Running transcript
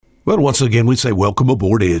Well, once again, we say welcome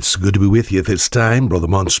aboard. It's good to be with you at this time. Brother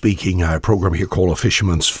Munn speaking. Our program here called A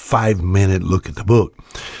Fisherman's 5-Minute Look at the Book.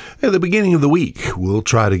 At the beginning of the week, we'll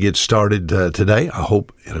try to get started today, I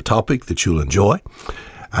hope, in a topic that you'll enjoy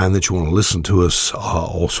and that you want to listen to us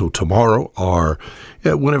also tomorrow or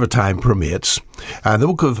whenever time permits. The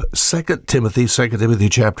book of 2 Timothy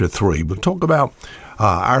chapter 3. We'll talk about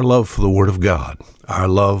our love for the Word of God. Our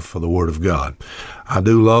love for the Word of God. I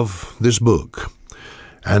do love this book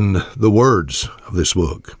and the words of this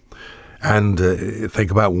book. And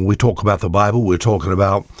think about when we talk about the Bible, we're talking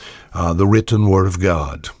about the written Word of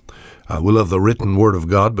God. We love the written Word of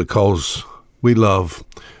God because we love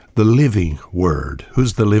the living Word.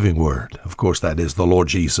 Who's the living Word? Of course, that is the Lord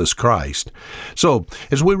Jesus Christ. So,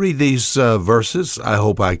 as we read these verses, I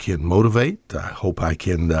hope I can motivate. I hope I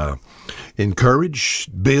can encourage,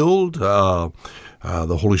 build the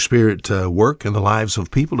Holy Spirit work in the lives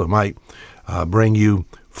of people that might bring you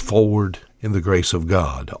forward in the grace of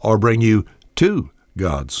God, or bring you to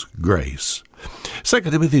God's grace. 2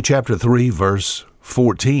 Timothy chapter 3, verse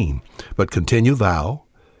 14, "But continue thou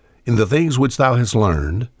in the things which thou hast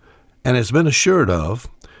learned, and hast been assured of,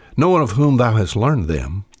 knowing of whom thou hast learned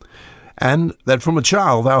them, and that from a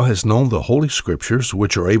child thou hast known the holy Scriptures,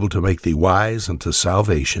 which are able to make thee wise unto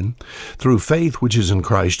salvation, through faith which is in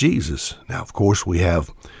Christ Jesus." Now, of course, we have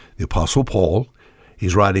the Apostle Paul.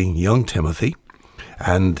 He's writing young Timothy,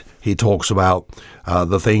 and he talks about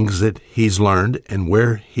the things that he's learned and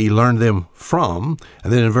where he learned them from.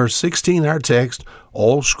 And then in verse 16, our text,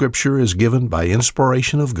 "All Scripture is given by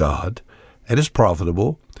inspiration of God, and is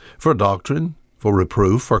profitable for doctrine, for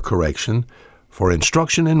reproof, for correction, for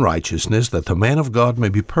instruction in righteousness, that the man of God may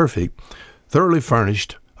be perfect, thoroughly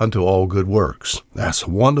furnished unto all good works." That's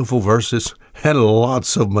wonderful verses and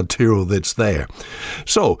lots of material that's there.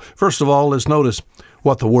 So, first of all, let's notice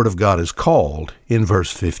what the Word of God is called in verse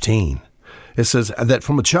 15. It says, "that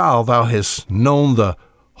from a child thou hast known the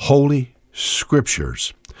Holy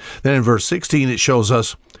Scriptures." Then in verse 16, it shows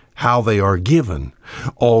us how they are given.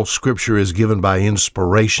 All Scripture is given by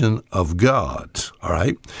inspiration of God. All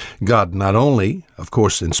right? God not only, of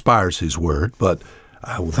course, inspires His Word, but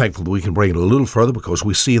we're thankful that we can bring it a little further because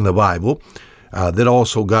we see in the Bible that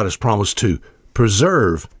also God has promised to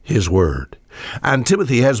preserve His Word. And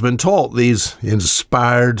Timothy has been taught these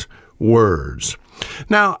inspired words.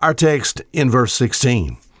 Now, our text in verse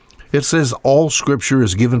 16, it says, "All Scripture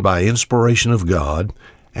is given by inspiration of God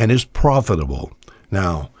and is profitable."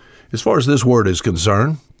 Now, as far as this word is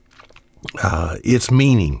concerned, its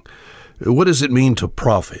meaning, what does it mean to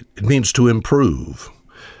profit? It means to improve,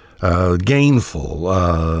 gainful,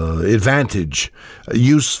 advantage,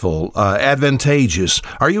 useful, advantageous.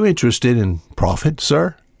 Are you interested in profit,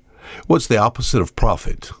 sir? What's the opposite of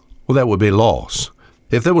profit? Well, that would be loss.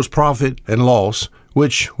 If there was profit and loss,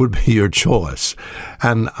 which would be your choice?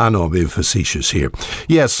 And I know I'm being facetious here.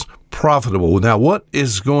 Yes, profitable. Now, what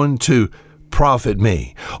is going to profit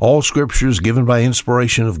me? All Scripture is given by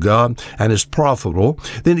inspiration of God and is profitable.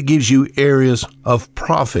 Then it gives you areas of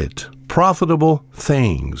profit, profitable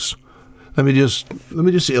things. Let me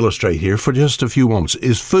just illustrate here for just a few moments.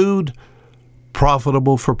 Is food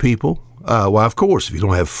profitable for people? Well, of course, if you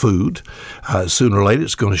don't have food, sooner or later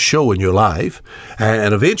it's going to show in your life,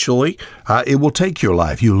 and eventually it will take your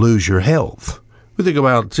life. You lose your health. We think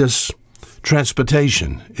about just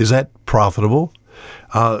transportation. Is that profitable?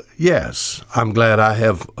 Yes, I'm glad I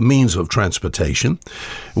have a means of transportation.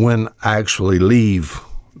 When I actually leave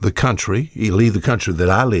the country that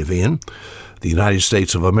I live in, the United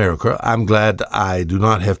States of America, I'm glad I do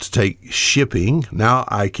not have to take shipping. Now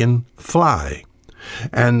I can fly.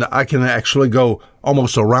 And I can actually go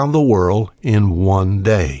almost around the world in one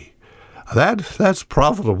day. That's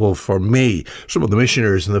profitable for me. Some of the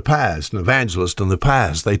missionaries in the past, and evangelists in the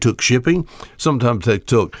past, they took shipping. Sometimes they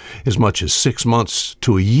took as much as 6 months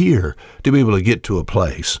to a year to be able to get to a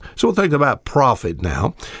place. So we'll think about profit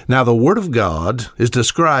now. Now, the Word of God is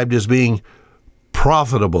described as being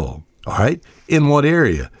profitable. All right? In what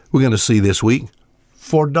area? We're going to see this week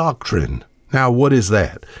for doctrine. Now, what is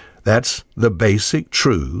that? That's the basic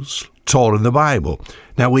truths taught in the Bible.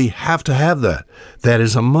 Now, we have to have that. That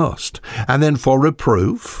is a must. And then for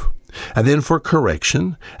reproof, and then for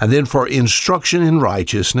correction, and then for instruction in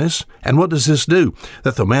righteousness. And what does this do?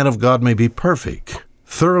 That the man of God may be perfect,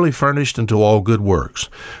 thoroughly furnished unto all good works.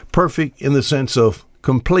 Perfect in the sense of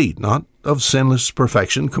complete, not of sinless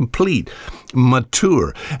perfection, complete,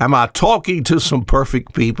 mature. Am I talking to some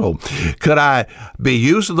perfect people? Could I be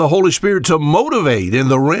using the Holy Spirit to motivate in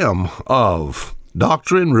the realm of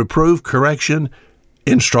doctrine, reproof, correction,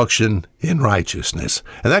 instruction in righteousness?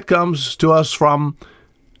 And that comes to us from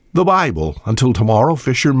the Bible. Until tomorrow,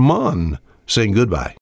 Fisher Munn saying goodbye.